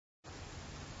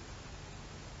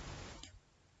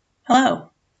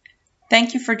Hello.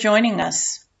 Thank you for joining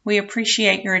us. We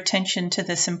appreciate your attention to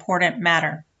this important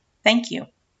matter. Thank you.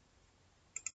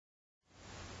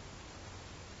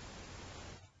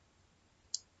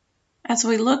 As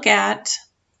we look at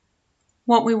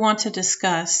what we want to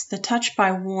discuss, the touch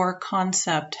by war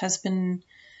concept has been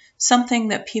something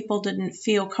that people didn't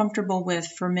feel comfortable with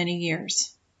for many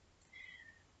years.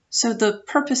 So the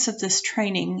purpose of this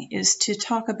training is to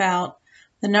talk about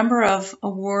the number of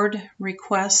award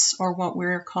requests, or what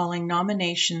we're calling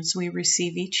nominations, we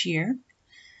receive each year,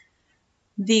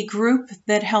 the group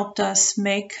that helped us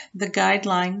make the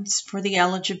guidelines for the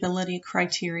eligibility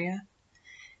criteria,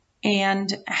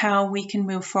 and how we can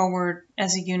move forward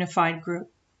as a unified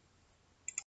group.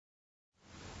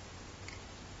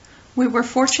 We were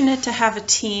fortunate to have a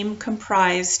team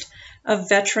comprised of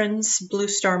veterans, Blue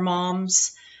Star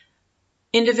moms,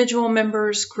 individual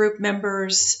members, group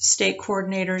members, state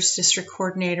coordinators, district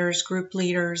coordinators, group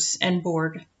leaders, and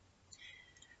board.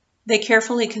 They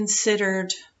carefully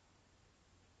considered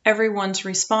everyone's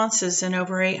responses, and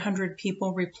over 800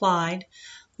 people replied,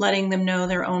 letting them know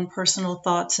their own personal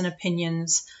thoughts and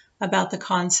opinions about the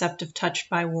concept of touch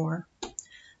by war.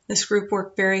 This group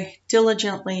worked very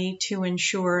diligently to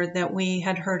ensure that we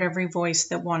had heard every voice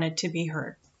that wanted to be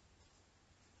heard.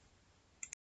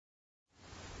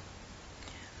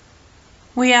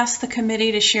 We asked the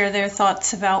committee to share their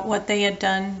thoughts about what they had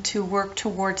done to work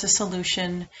towards a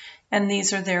solution, and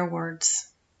these are their words.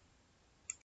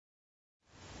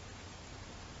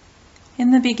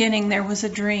 In the beginning, there was a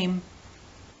dream.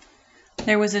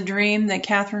 There was a dream that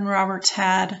Catherine Roberts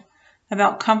had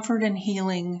about comfort and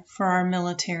healing for our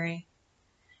military.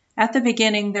 At the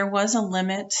beginning, there was a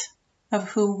limit of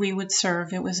who we would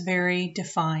serve. It was very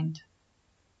defined.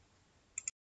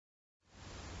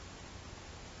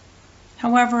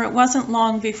 However, it wasn't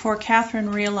long before Catherine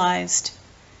realized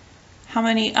how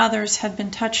many others had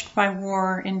been touched by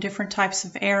war in different types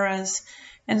of eras,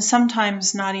 and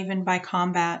sometimes not even by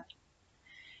combat.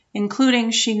 Including,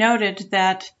 she noted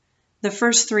that the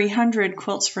first 300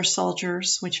 Quilts for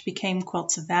Soldiers, which became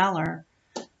Quilts of Valor,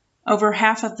 over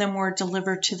half of them were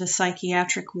delivered to the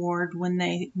psychiatric ward when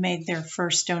they made their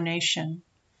first donation.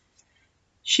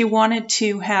 She wanted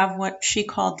to have what she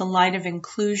called the light of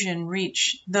inclusion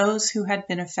reach those who had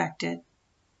been affected.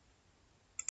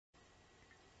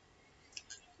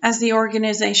 As the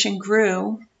organization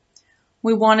grew,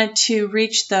 we wanted to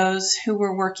reach those who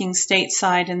were working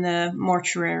stateside in the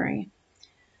mortuary.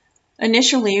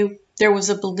 Initially, there was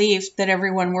a belief that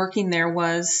everyone working there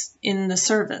was in the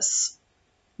service.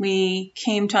 We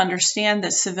came to understand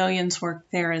that civilians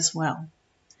worked there as well.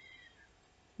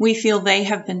 We feel they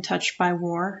have been touched by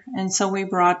war, and so we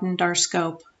broadened our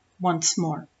scope once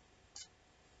more.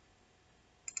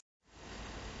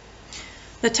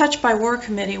 The Touch by War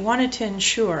Committee wanted to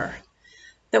ensure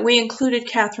that we included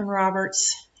Catherine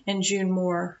Roberts and June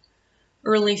Moore,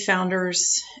 early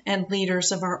founders and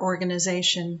leaders of our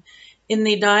organization, in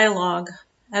the dialogue,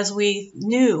 as we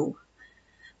knew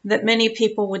that many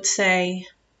people would say,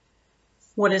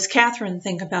 "What does Catherine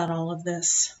think about all of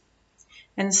this?"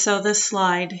 And so this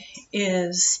slide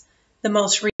is the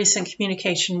most recent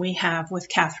communication we have with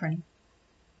Catherine.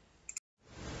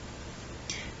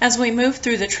 As we move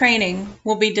through the training,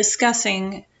 we'll be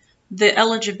discussing the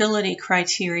eligibility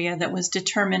criteria that was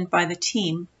determined by the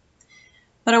team.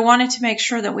 But I wanted to make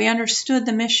sure that we understood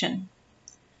the mission.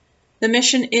 The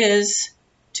mission is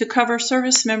to cover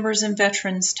service members and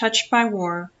veterans touched by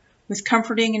war with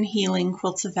comforting and healing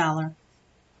Quilts of Valor.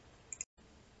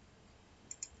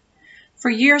 For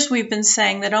years, we've been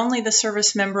saying that only the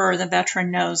service member or the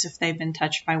veteran knows if they've been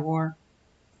touched by war.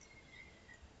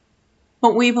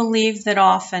 But we believe that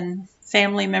often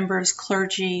family members,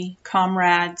 clergy,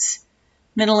 comrades,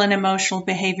 mental and emotional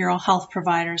behavioral health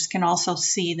providers can also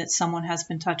see that someone has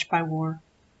been touched by war.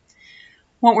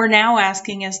 What we're now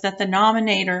asking is that the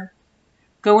nominator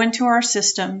go into our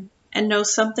system and know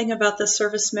something about the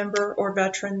service member or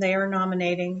veteran they are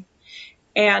nominating,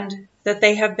 and that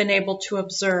they have been able to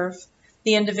observe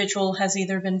the individual has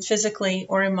either been physically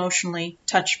or emotionally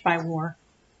touched by war.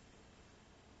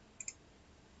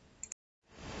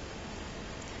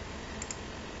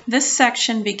 This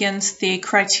section begins the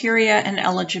criteria and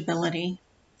eligibility.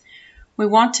 We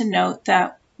want to note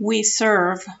that we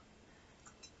serve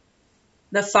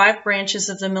the 5 branches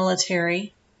of the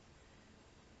military: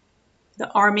 the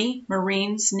Army,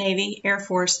 Marines, Navy, Air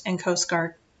Force, and Coast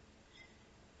Guard,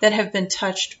 that have been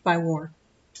touched by war.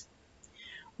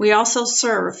 We also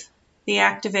serve the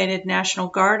activated National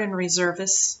Guard and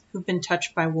reservists who've been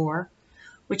touched by war,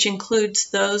 which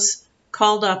includes those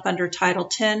called up under Title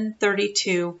 10,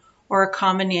 32, or a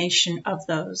combination of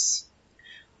those.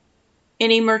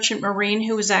 Any merchant marine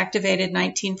who was activated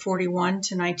 1941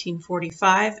 to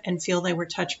 1945 and feel they were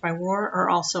touched by war are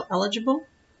also eligible.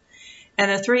 And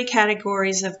the three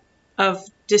categories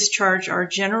of discharge are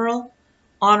general,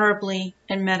 honorably,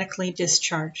 and medically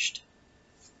discharged.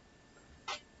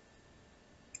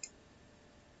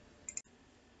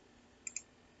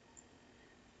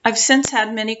 I've since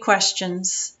had many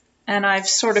questions, and I've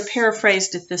sort of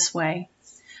paraphrased it this way.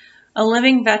 A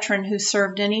living veteran who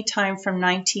served any time from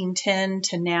 1910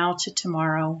 to now to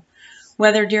tomorrow,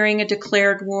 whether during a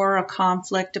declared war, a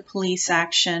conflict, a police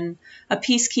action, a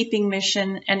peacekeeping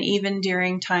mission, and even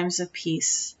during times of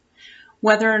peace.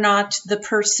 Whether or not the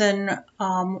person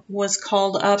was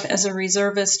called up as a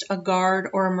reservist, a guard,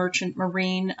 or a merchant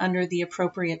marine under the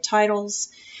appropriate titles,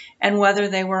 and whether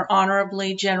they were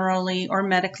honorably, generally, or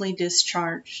medically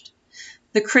discharged.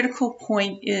 The critical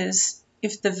point is,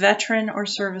 if the veteran or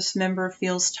service member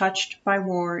feels touched by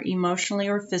war emotionally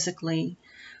or physically,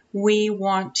 we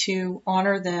want to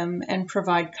honor them and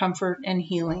provide comfort and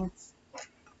healing.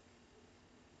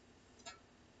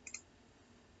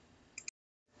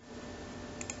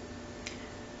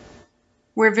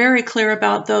 We're very clear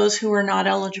about those who are not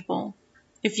eligible.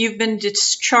 If you've been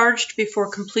discharged before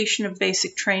completion of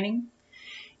basic training,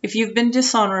 if you've been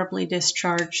dishonorably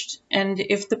discharged, and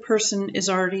if the person is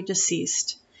already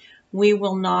deceased, we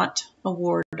will not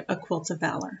award a Quilt of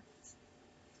Valor.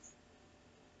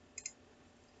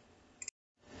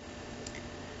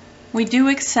 We do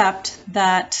accept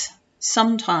that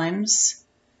sometimes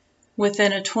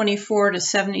within a 24 to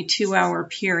 72 hour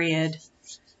period,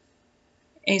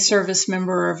 a service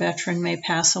member or veteran may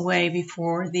pass away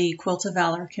before the Quilt of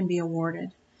Valor can be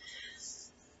awarded.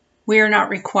 We are not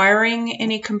requiring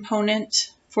any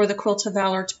component for the Quilt of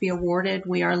Valor to be awarded.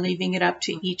 We are leaving it up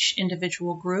to each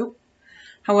individual group.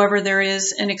 However, there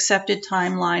is an accepted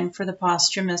timeline for the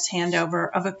posthumous handover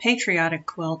of a patriotic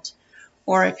quilt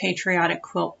or a patriotic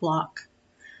quilt block.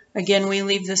 Again, we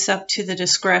leave this up to the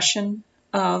discretion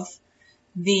of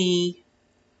the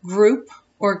group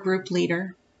or group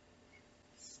leader.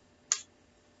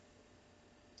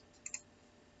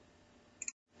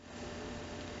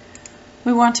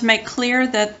 We want to make clear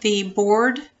that the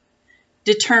board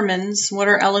determines what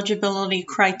our eligibility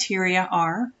criteria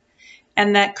are,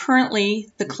 and that currently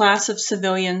the class of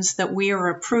civilians that we are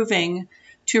approving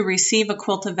to receive a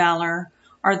Quilt of Valor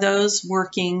are those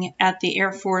working at the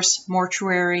Air Force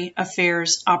Mortuary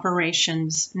Affairs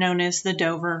Operations, known as the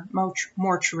Dover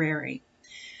Mortuary.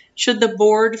 Should the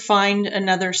board find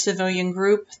another civilian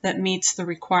group that meets the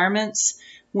requirements,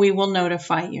 we will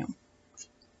notify you.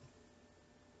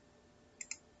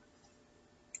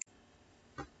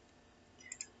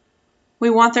 We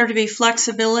want there to be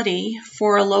flexibility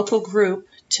for a local group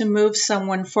to move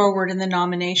someone forward in the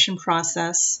nomination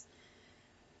process.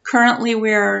 Currently,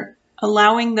 we are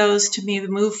allowing those to be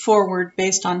moved forward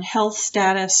based on health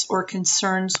status or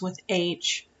concerns with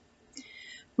age.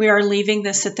 We are leaving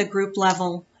this at the group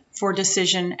level for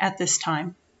decision at this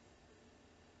time.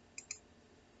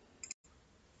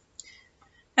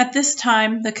 At this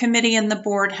time, the committee and the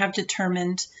board have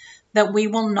determined that we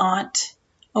will not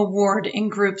award in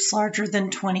groups larger than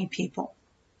 20 people.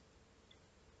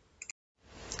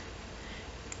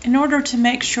 In order to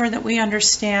make sure that we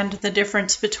understand the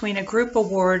difference between a group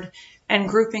award and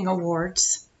grouping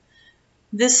awards,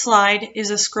 this slide is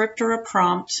a script or a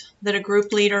prompt that a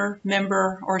group leader,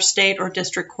 member, or state or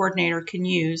district coordinator can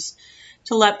use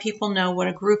to let people know what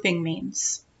a grouping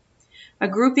means. A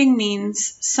grouping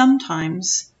means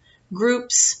sometimes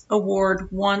groups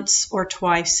award once or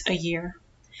twice a year.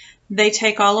 They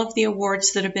take all of the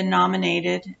awards that have been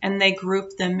nominated and they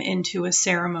group them into a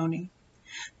ceremony.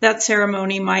 That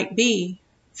ceremony might be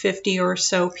 50 or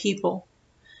so people.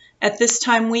 At this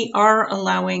time, we are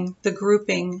allowing the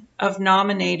grouping of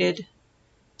nominated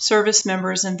service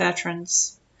members and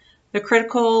veterans. The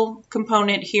critical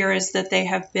component here is that they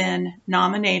have been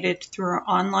nominated through our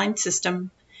online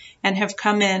system and have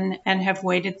come in and have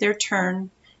waited their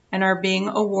turn and are being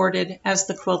awarded as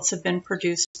the quilts have been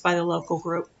produced by the local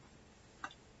group.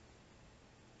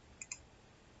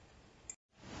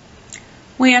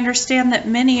 We understand that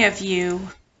many of you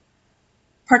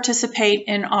participate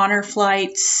in honor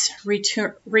flights,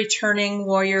 returning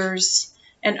warriors,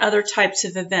 and other types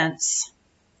of events.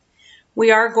 We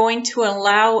are going to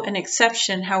allow an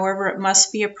exception, however, it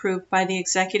must be approved by the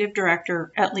executive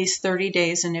director at least 30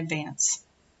 days in advance.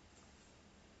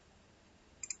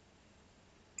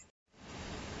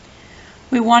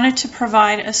 We wanted to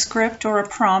provide a script or a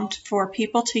prompt for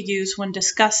people to use when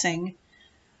discussing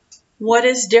what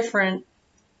is different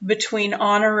between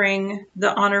honoring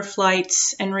the honor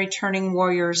flights and returning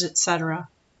warriors, etc.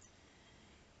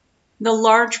 The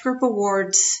large group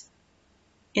awards,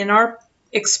 in our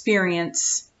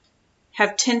experience,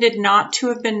 have tended not to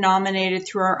have been nominated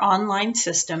through our online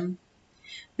system.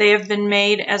 They have been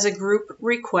made as a group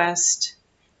request,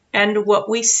 and what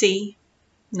we see,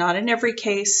 not in every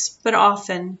case, but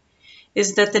often,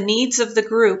 is that the needs of the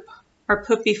group are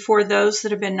put before those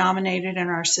that have been nominated in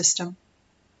our system.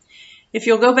 If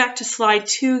you'll go back to slide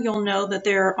 2, you'll know that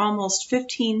there are almost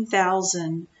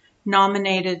 15,000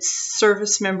 nominated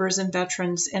service members and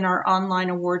veterans in our online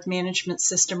award management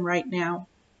system right now.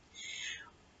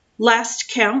 Last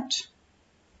count,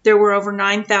 there were over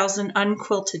 9,000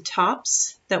 unquilted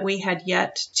tops that we had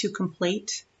yet to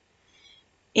complete.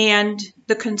 And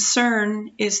the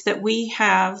concern is that we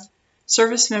have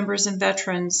service members and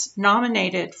veterans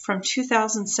nominated from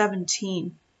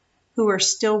 2017 who are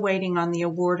still waiting on the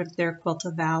award of their Quilt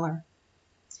of Valor.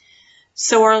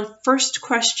 So our first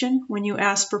question when you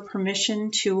ask for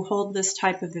permission to hold this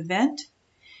type of event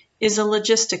is a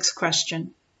logistics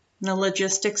question. And the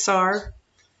logistics are: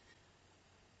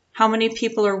 how many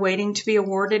people are waiting to be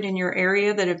awarded in your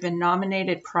area that have been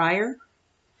nominated prior?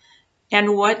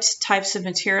 And what types of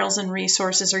materials and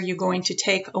resources are you going to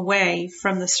take away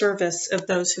from the service of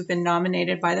those who've been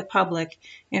nominated by the public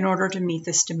in order to meet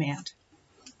this demand?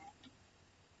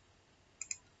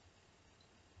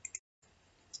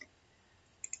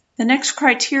 The next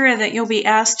criteria that you'll be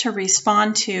asked to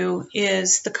respond to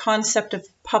is the concept of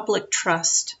public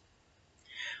trust.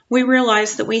 We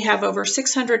realize that we have over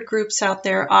 600 groups out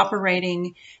there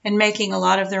operating and making a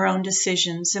lot of their own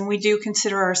decisions, and we do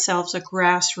consider ourselves a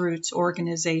grassroots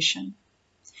organization.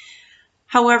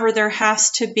 However, there has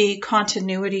to be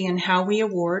continuity in how we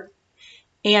award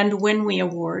and when we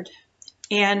award,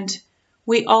 and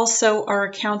we also are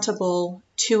accountable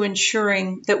to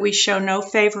ensuring that we show no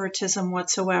favoritism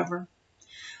whatsoever.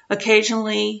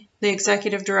 Occasionally, the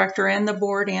executive director and the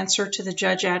board answer to the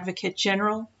Judge Advocate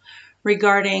General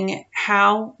regarding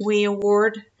how we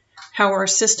award, how our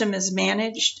system is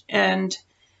managed, and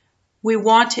we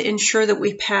want to ensure that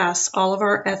we pass all of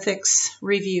our ethics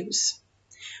reviews.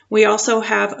 We also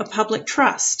have a public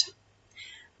trust.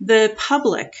 The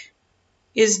public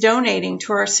is donating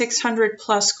to our 600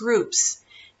 plus groups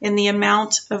in the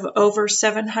amount of over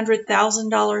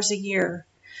 $700,000 a year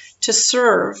to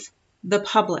serve the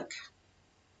public.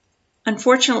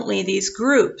 Unfortunately, these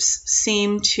groups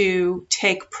seem to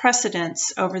take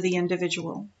precedence over the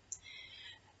individual.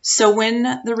 So when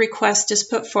the request is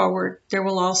put forward, there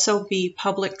will also be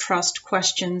public trust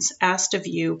questions asked of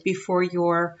you before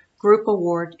your group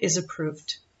award is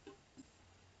approved.